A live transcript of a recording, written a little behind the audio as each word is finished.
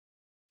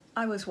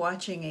I was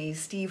watching a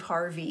Steve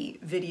Harvey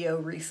video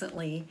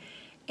recently,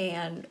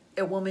 and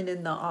a woman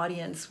in the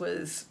audience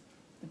was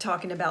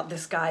talking about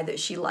this guy that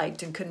she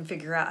liked and couldn't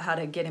figure out how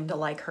to get him to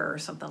like her or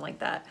something like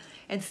that.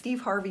 And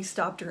Steve Harvey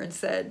stopped her and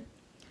said,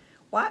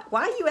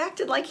 why you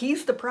acting like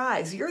he's the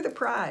prize? You're the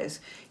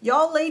prize.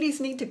 Y'all ladies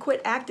need to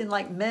quit acting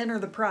like men are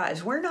the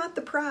prize. We're not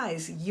the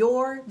prize.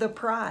 You're the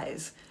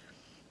prize.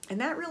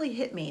 And that really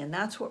hit me, and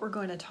that's what we're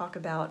going to talk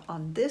about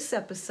on this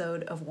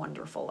episode of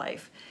Wonderful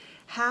Life.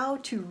 How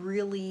to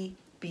really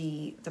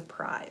be the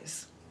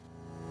prize.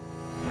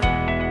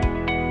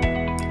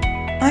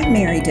 I'm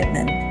Mary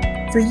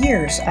Dittman. For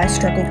years, I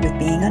struggled with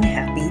being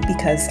unhappy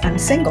because I'm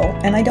single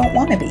and I don't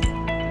want to be.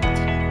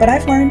 But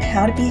I've learned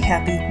how to be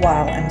happy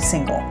while I'm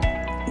single.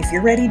 If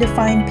you're ready to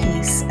find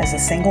peace as a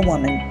single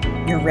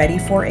woman, you're ready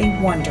for a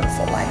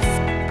wonderful life.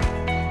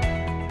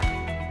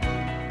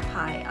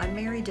 Hi, I'm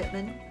Mary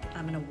Dittman.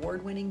 I'm an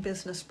award-winning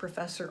business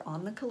professor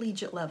on the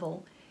collegiate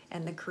level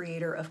and the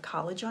creator of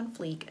College on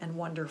Fleek and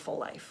Wonderful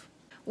Life.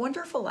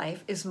 Wonderful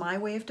Life is my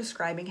way of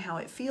describing how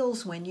it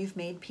feels when you've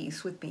made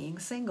peace with being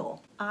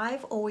single.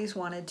 I've always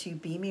wanted to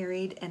be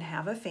married and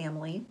have a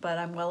family, but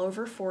I'm well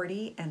over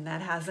 40 and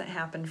that hasn't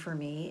happened for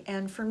me.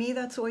 And for me,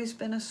 that's always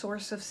been a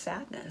source of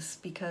sadness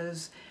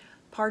because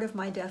part of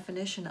my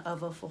definition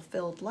of a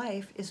fulfilled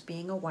life is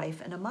being a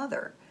wife and a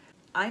mother.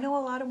 I know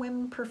a lot of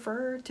women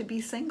prefer to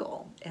be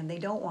single and they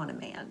don't want a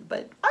man,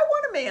 but I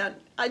want a man.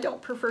 I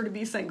don't prefer to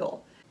be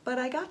single. But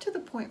I got to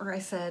the point where I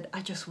said,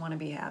 I just want to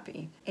be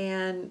happy.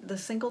 And the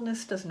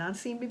singleness does not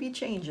seem to be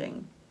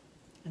changing.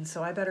 And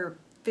so I better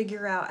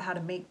figure out how to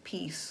make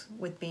peace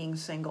with being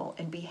single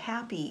and be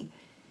happy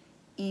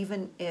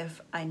even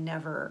if I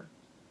never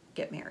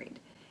get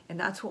married. And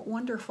that's what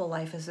Wonderful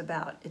Life is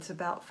about. It's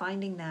about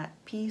finding that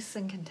peace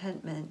and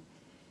contentment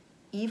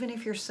even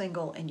if you're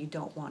single and you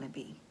don't want to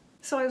be.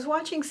 So I was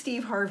watching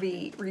Steve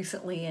Harvey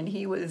recently, and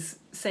he was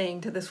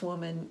saying to this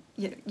woman,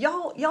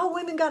 y'all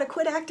women got to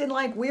quit acting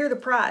like we're the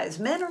prize.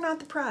 Men are not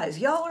the prize.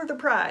 Y'all are the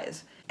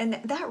prize.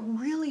 And that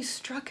really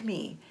struck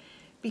me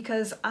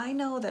because I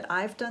know that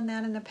I've done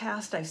that in the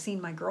past. I've seen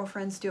my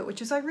girlfriends do it,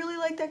 which is, I really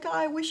like that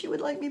guy. I wish he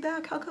would like me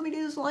back. How come he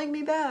doesn't like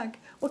me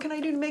back? What can I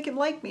do to make him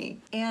like me?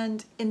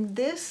 And in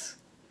this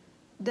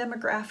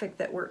demographic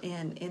that we're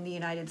in the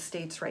United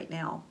States right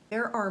now,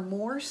 there are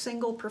more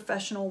single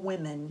professional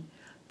women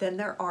than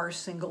there are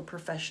single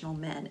professional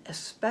men,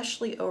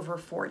 especially over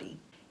 40.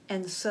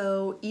 And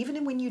so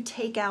even when you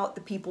take out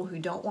the people who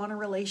don't want a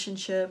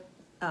relationship,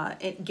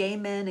 gay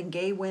men and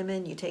gay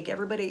women, you take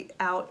everybody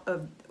out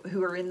of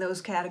who are in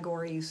those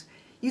categories,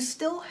 you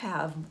still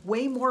have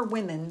way more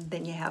women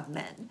than you have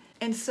men.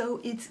 And so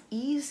it's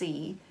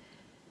easy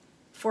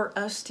for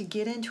us to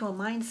get into a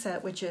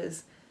mindset which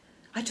is,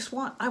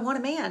 I want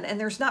a man, and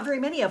there's not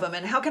very many of them,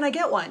 and how can I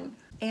get one?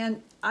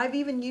 And I've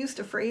even used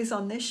a phrase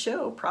on this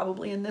show,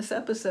 probably in this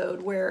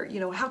episode, where,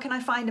 how can I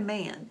find a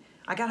man?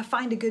 I got to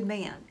find a good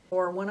man.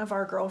 Or one of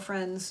our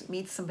girlfriends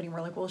meets somebody and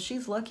we're like, well,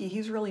 she's lucky.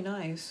 He's really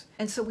nice.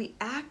 And so we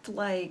act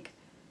like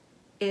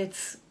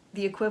it's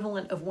the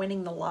equivalent of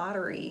winning the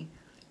lottery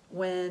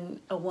when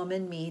a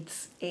woman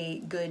meets a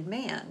good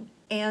man.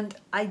 And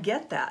I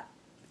get that.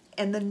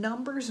 And the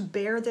numbers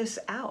bear this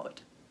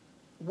out.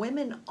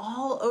 Women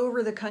all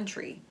over the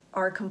country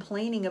are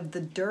complaining of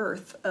the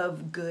dearth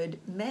of good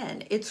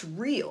men. It's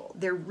real.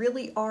 There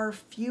really are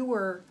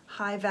fewer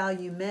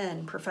high-value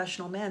men,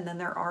 professional men, than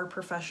there are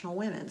professional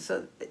women.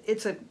 So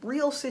it's a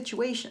real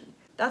situation.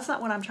 That's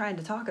not what I'm trying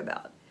to talk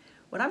about.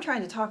 What I'm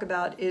trying to talk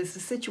about is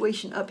the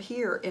situation up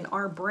here in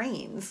our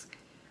brains,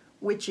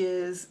 which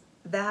is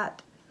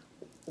that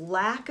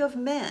lack of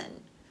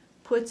men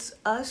puts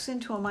us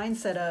into a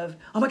mindset of,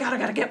 oh my God, I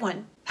gotta get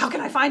one. How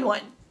can I find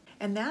one?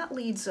 And that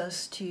leads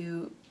us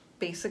to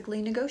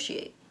basically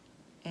negotiate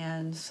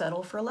and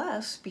settle for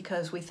less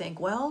because we think,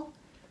 well,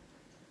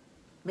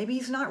 maybe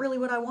he's not really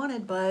what I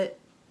wanted, but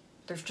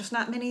there's just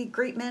not many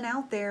great men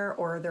out there,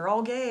 or they're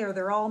all gay, or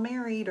they're all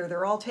married, or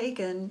they're all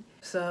taken.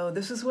 So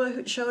this is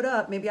what showed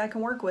up. Maybe I can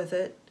work with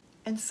it.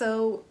 And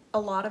so a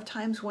lot of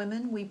times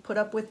women, we put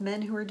up with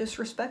men who are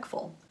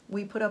disrespectful.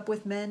 We put up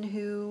with men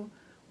who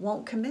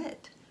won't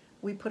commit.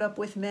 We put up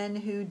with men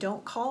who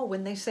don't call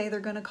when they say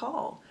they're going to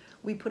call.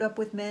 We put up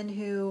with men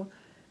who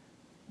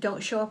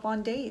don't show up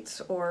on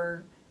dates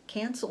or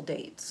cancel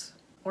dates,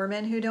 or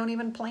men who don't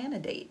even plan a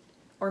date,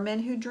 or men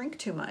who drink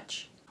too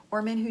much,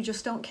 or men who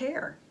just don't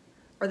care,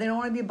 or they don't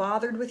want to be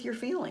bothered with your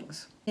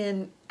feelings.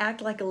 In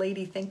Act Like a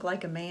Lady, Think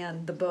Like a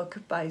Man, the book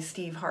by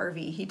Steve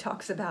Harvey, he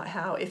talks about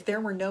how if there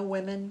were no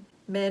women,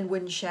 men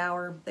wouldn't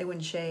shower, they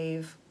wouldn't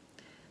shave,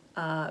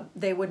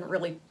 they wouldn't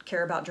really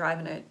care about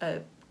driving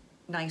a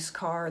nice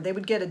car. They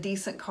would get a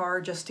decent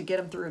car just to get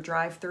them through a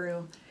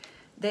drive-through.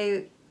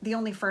 The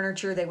only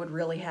furniture they would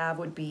really have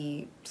would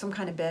be some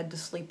kind of bed to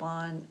sleep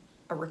on,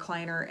 a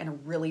recliner, and a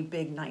really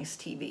big, nice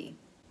TV.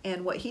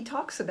 And what he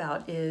talks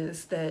about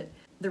is that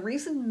the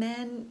reason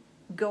men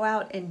go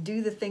out and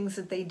do the things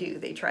that they do,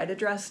 they try to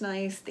dress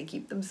nice, they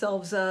keep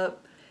themselves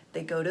up,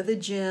 they go to the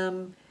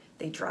gym,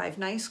 they drive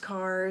nice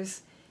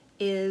cars,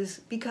 is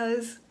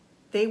because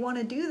They want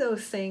to do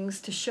those things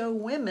to show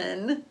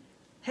women,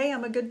 hey,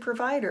 I'm a good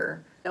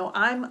provider. No,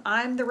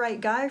 I'm the right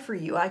guy for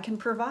you. I can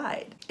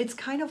provide. It's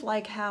kind of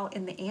like how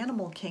in the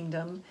animal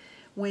kingdom,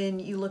 when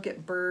you look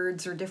at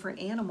birds or different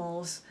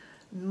animals,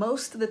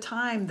 most of the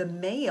time the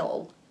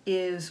male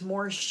is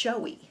more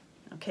showy.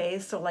 Okay,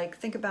 so like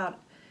think about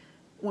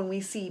when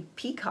we see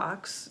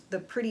peacocks, the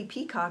pretty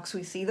peacocks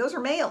we see, those are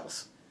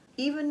males.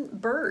 Even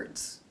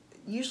birds,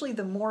 usually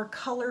the more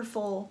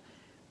colorful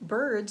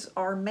birds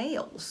are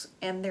males,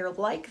 and they're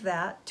like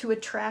that to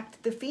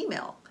attract the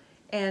female.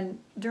 And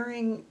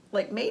during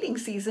like mating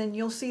season,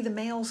 you'll see the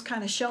males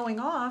kind of showing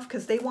off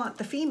because they want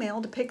the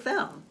female to pick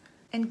them.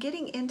 And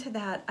getting into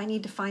that I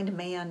need to find a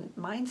man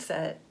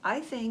mindset,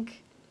 I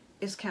think,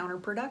 is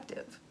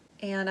counterproductive.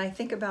 And I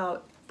think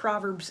about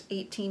Proverbs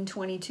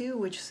 18:22,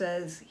 which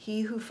says,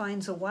 he who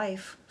finds a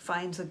wife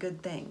finds a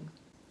good thing.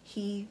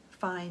 He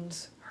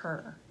finds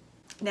her.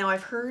 Now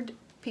I've heard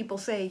people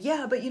say,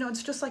 yeah, but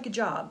it's just like a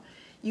job.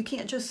 You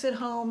can't just sit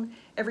home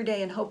every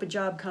day and hope a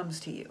job comes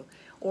to you.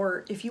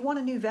 Or if you want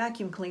a new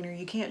vacuum cleaner,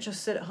 you can't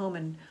just sit at home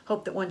and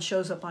hope that one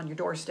shows up on your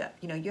doorstep.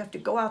 You have to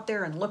go out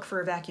there and look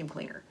for a vacuum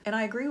cleaner. And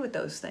I agree with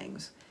those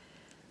things.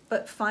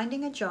 But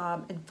finding a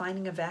job and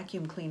finding a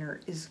vacuum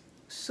cleaner is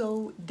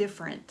so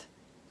different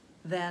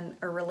than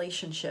a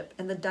relationship.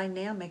 And the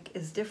dynamic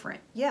is different.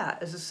 Yeah,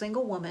 as a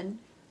single woman,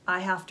 I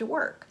have to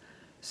work.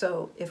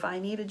 So if I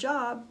need a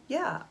job,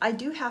 yeah, I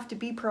do have to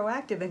be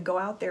proactive and go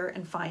out there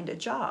and find a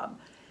job.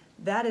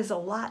 That is a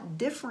lot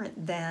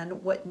different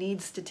than what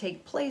needs to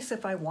take place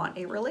if I want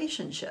a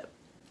relationship.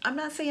 I'm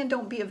not saying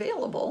don't be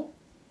available.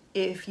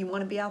 If you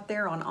want to be out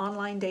there on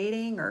online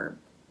dating or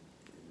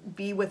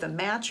be with a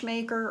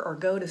matchmaker or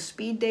go to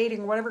speed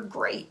dating or whatever,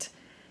 great.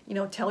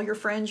 Tell your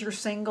friends you're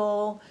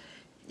single,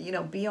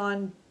 be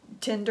on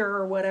Tinder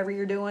or whatever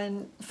you're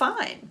doing,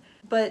 fine.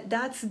 But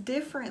that's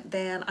different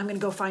than I'm going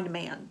to go find a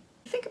man.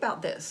 Think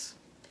about this.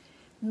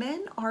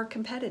 Men are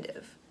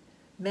competitive.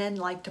 Men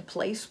like to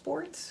play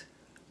sports.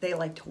 They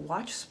like to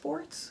watch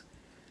sports.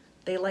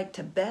 They like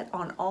to bet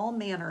on all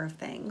manner of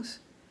things.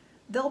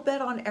 They'll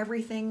bet on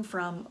everything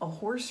from a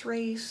horse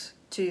race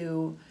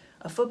to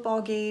a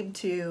football game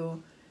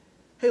to,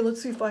 hey,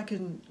 let's see if I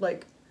can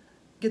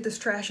get this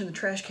trash in the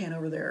trash can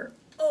over there.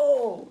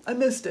 Oh, I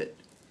missed it.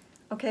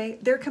 Okay,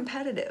 they're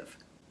competitive.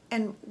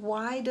 And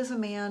why does a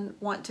man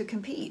want to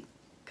compete?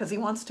 Because he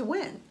wants to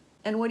win.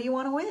 And what do you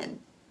want to win?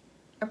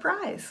 A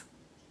prize.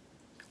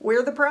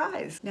 We're the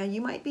prize. Now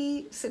you might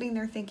be sitting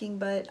there thinking,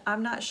 but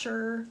I'm not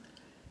sure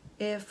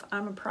if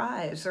I'm a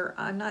prize, or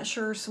I'm not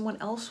sure someone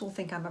else will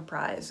think I'm a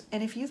prize.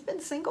 And if you've been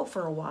single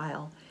for a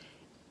while,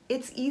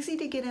 it's easy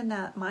to get in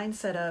that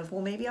mindset of,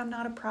 well, maybe I'm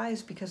not a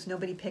prize because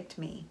nobody picked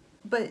me.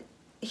 But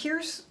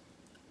here's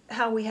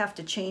how we have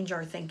to change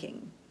our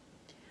thinking.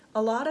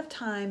 A lot of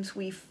times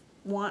we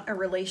want a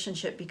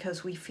relationship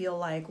because we feel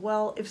like,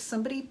 well, if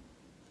somebody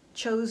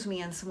chose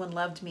me and someone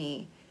loved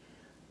me,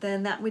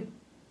 then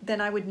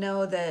I would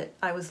know that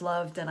I was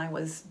loved and I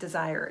was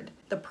desired.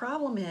 The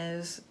problem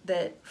is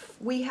that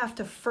we have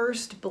to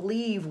first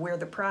believe we're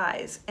the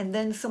prize, and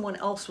then someone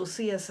else will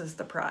see us as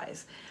the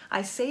prize.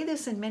 I say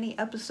this in many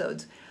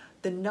episodes.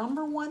 The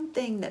number one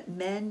thing that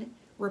men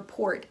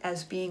report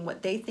as being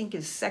what they think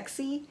is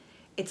sexy,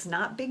 it's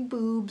not big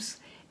boobs,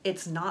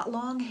 it's not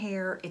long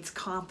hair, it's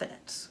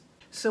confidence.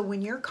 So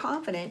when you're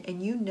confident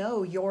and you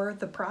know you're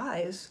the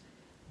prize,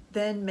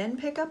 then men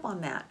pick up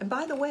on that. And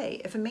by the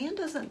way, if a man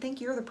doesn't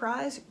think you're the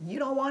prize, you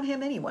don't want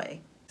him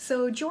anyway.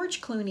 So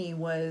George Clooney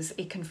was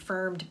a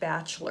confirmed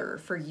bachelor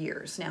for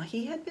years. Now,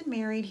 he had been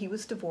married, he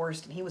was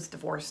divorced, and he was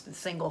divorced and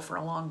single for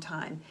a long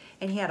time.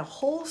 And he had a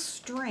whole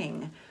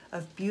string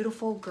of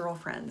beautiful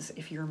girlfriends,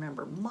 if you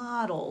remember,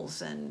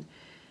 models and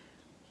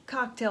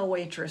cocktail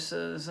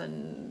waitresses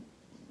and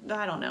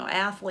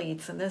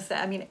athletes and this,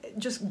 that. I mean,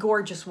 just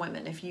gorgeous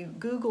women. If you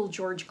Google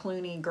George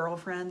Clooney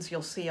girlfriends,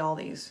 you'll see all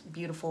these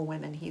beautiful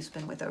women he's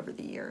been with over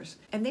the years.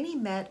 And then he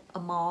met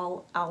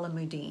Amal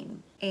Alamuddin,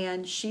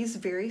 and she's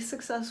very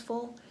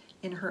successful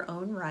in her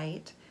own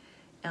right,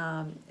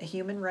 a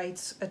human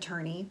rights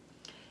attorney,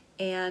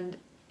 and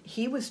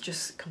he was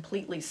just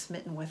completely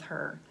smitten with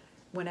her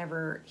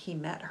whenever he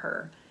met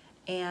her.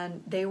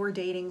 And they were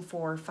dating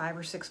for 5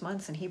 or 6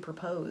 months, and he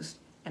proposed.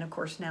 And of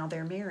course, now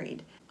they're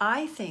married.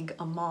 I think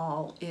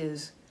Amal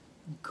is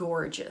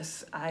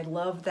gorgeous. I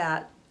love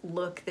that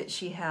look that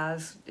she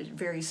has,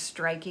 very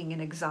striking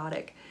and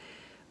exotic.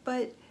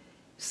 But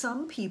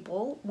some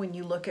people, when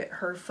you look at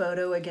her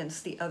photo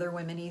against the other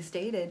women he's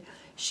dated,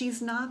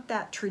 she's not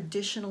that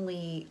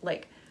traditionally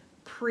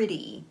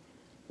pretty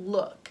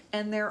look.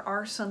 And there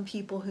are some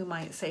people who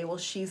might say, well,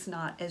 she's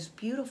not as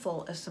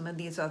beautiful as some of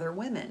these other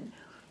women.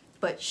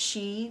 But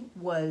she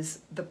was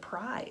the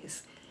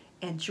prize.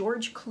 And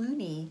George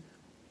Clooney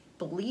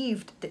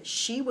believed that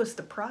she was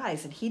the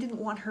prize, and he didn't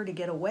want her to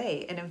get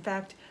away. And in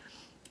fact,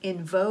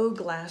 in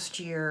Vogue last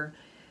year,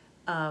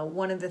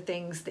 one of the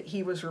things that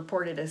he was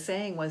reported as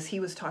saying was he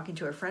was talking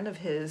to a friend of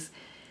his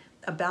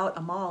about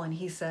Amal, and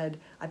he said,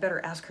 I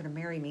better ask her to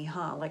marry me,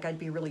 huh? I'd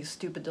be really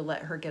stupid to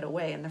let her get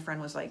away. And the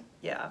friend was like,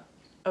 yeah,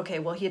 Okay,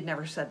 well, he had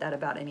never said that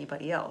about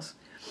anybody else.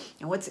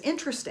 And what's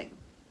interesting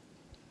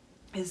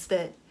is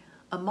that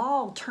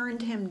Amal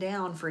turned him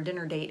down for a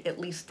dinner date at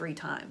least 3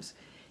 times.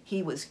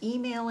 He was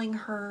emailing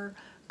her,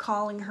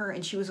 calling her,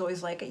 and she was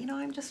always like,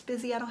 I'm just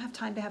busy. I don't have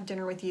time to have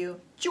dinner with you.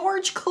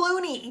 George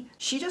Clooney!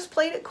 She just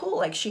played it cool,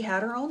 like she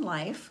had her own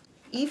life.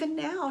 Even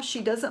now,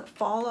 she doesn't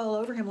fall all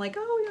over him like,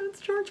 oh, yeah,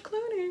 it's George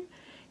Clooney.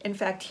 In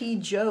fact, he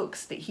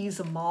jokes that he's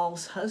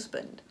Amal's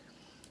husband.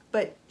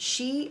 But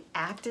she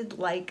acted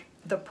like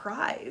the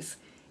prize,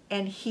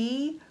 and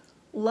he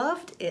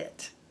loved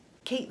it.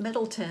 Kate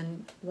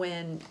Middleton,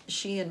 when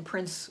she and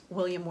Prince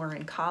William were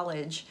in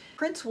college,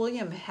 Prince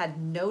William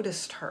had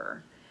noticed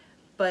her,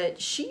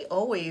 but she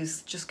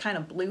always just kind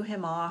of blew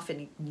him off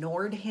and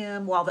ignored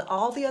him, while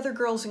all the other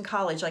girls in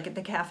college, like at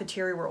the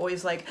cafeteria, were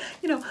always like,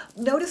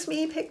 notice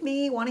me, pick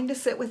me, wanting to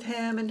sit with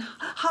him and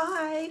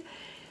hi.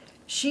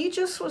 She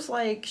just was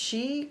like,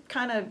 she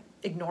kind of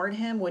ignored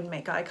him, wouldn't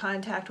make eye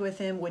contact with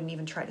him, wouldn't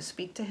even try to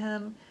speak to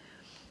him.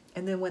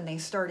 And then when they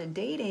started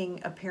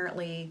dating,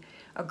 apparently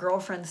a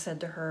girlfriend said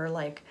to her,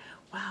 like,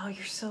 wow,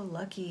 you're so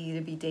lucky to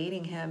be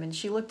dating him. And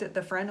she looked at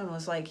the friend and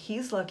was like,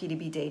 he's lucky to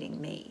be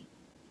dating me.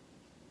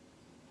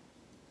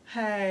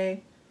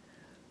 Hey,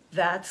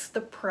 that's the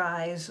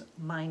prize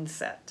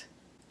mindset.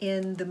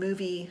 In the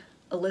movie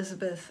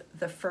Elizabeth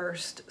I,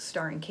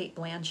 starring Cate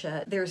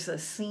Blanchett, there's a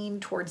scene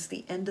towards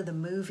the end of the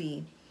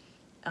movie,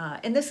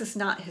 and this is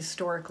not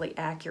historically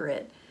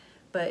accurate,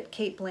 but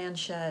Cate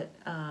Blanchett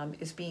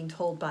is being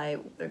told by,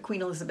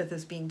 Queen Elizabeth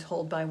is being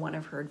told by one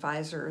of her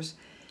advisors,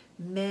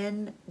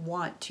 men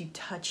want to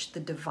touch the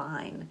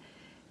divine.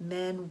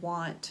 Men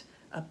want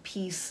a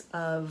piece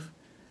of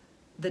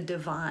the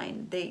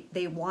divine.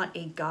 They want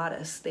a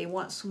goddess. They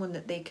want someone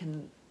that they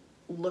can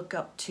look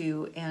up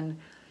to and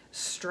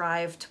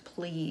strive to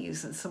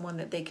please, and someone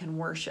that they can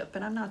worship.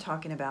 And I'm not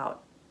talking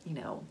about,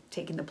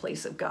 taking the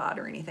place of God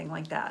or anything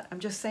like that. I'm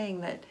just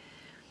saying that,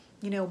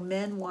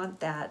 men want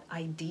that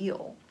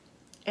ideal.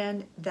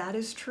 And that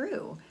is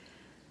true.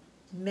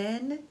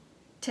 Men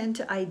tend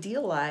to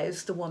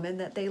idealize the woman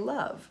that they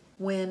love.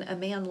 When a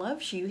man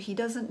loves you, he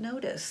doesn't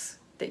notice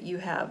that you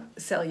have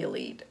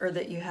cellulite or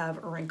that you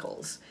have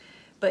wrinkles.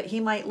 But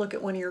he might look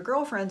at one of your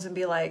girlfriends and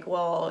be like,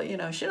 well,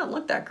 she doesn't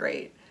look that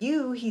great.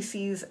 You, he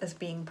sees as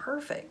being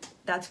perfect.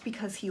 That's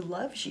because he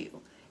loves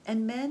you.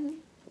 And men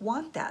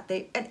want that.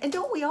 And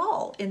don't we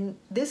all, in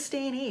this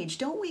day and age,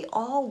 don't we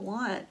all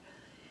want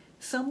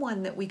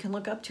someone that we can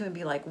look up to and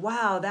be like,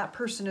 wow, that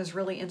person is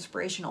really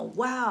inspirational.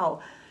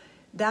 Wow,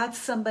 that's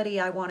somebody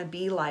I want to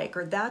be like,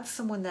 or that's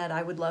someone that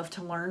I would love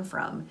to learn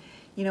from.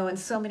 And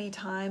so many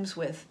times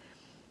with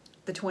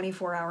the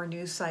 24-hour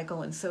news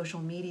cycle and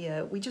social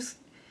media, we just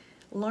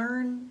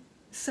learn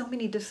so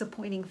many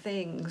disappointing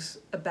things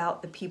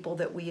about the people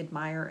that we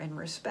admire and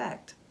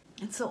respect.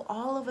 And so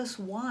all of us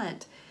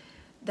want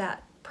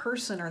that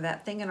person or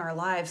that thing in our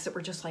lives that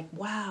we're just like,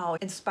 wow,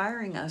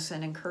 inspiring us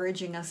and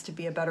encouraging us to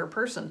be a better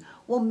person.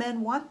 Well,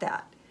 men want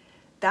that.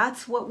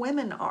 That's what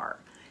women are.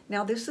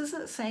 Now, this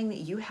isn't saying that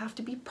you have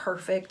to be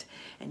perfect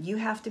and you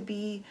have to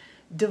be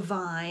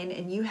divine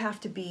and you have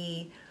to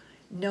be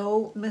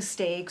no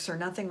mistakes or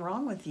nothing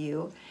wrong with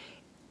you.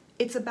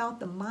 It's about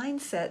the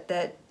mindset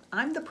that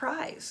I'm the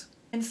prize.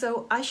 And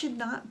so I should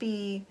not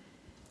be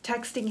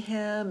texting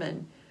him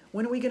and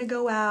when are we going to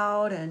go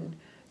out and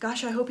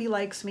gosh, I hope he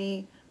likes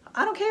me.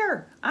 I don't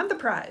care. I'm the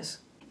prize.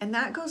 And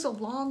that goes a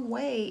long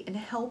way in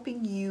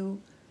helping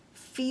you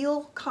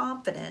feel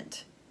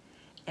confident.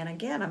 And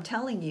again, I'm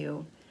telling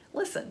you,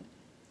 listen,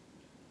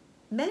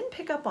 men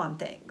pick up on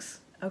things,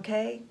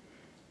 okay?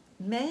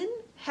 Men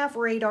have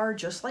radar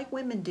just like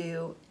women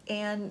do.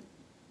 And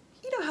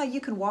you know how you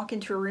can walk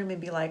into a room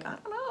and be like, I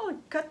don't know,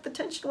 cut the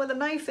tension with a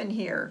knife in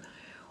here.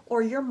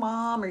 Or your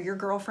mom or your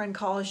girlfriend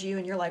calls you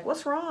and you're like,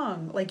 what's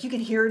wrong? Like you can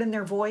hear it in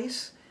their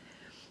voice.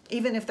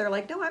 Even if they're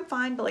like, no, I'm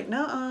fine, but like,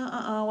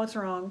 no, what's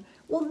wrong?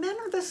 Well, men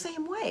are the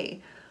same way.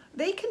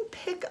 They can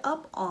pick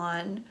up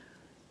on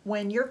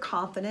when you're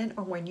confident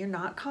or when you're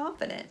not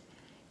confident.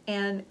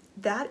 And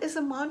that is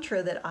a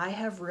mantra that I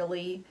have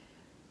really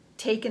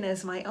taken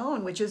as my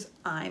own, which is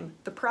I'm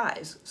the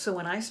prize. So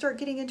when I start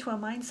getting into a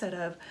mindset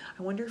of,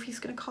 I wonder if he's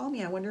going to call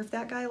me. I wonder if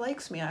that guy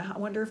likes me. I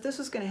wonder if this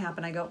is going to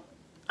happen. I go,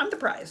 I'm the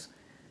prize.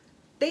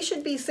 They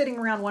should be sitting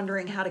around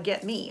wondering how to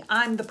get me.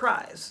 I'm the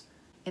prize.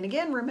 And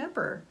again,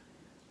 remember,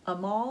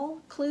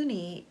 Amal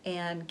Clooney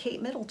and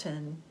Kate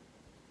Middleton,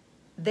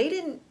 they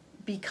didn't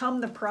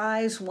become the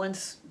prize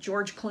once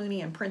George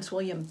Clooney and Prince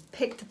William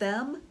picked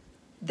them.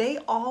 They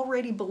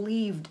already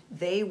believed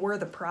they were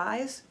the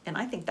prize, and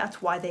I think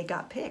that's why they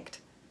got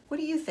picked. What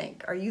do you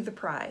think? Are you the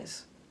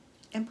prize?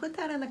 And put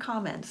that in the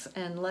comments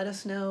and let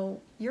us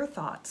know your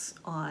thoughts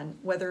on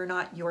whether or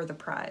not you're the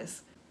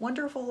prize.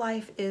 Wonderful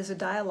Life is a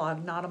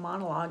dialogue, not a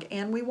monologue,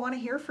 and we want to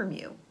hear from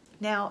you.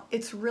 Now,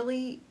 it's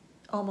really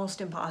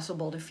almost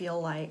impossible to feel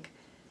like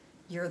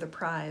you're the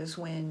prize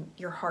when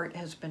your heart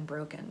has been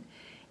broken.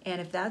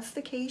 And if that's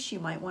the case, you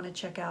might want to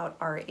check out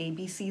our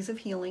ABCs of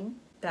Healing.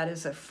 That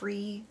is a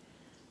free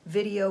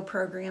video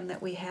program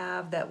that we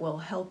have that will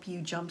help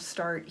you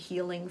jumpstart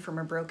healing from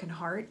a broken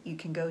heart, you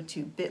can go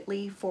to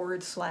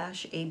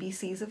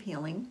bit.ly/ABCs of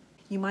Healing.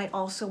 You might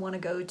also want to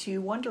go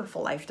to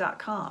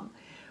wonderfullife.com.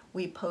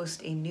 We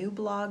post a new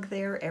blog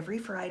there every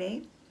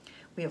Friday.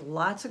 We have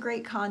lots of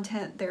great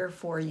content there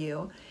for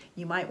you.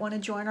 You might want to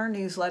join our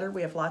newsletter.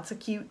 We have lots of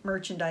cute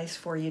merchandise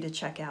for you to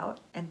check out.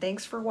 And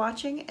thanks for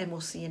watching, and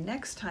we'll see you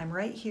next time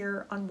right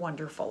here on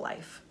Wonderful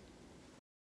Life.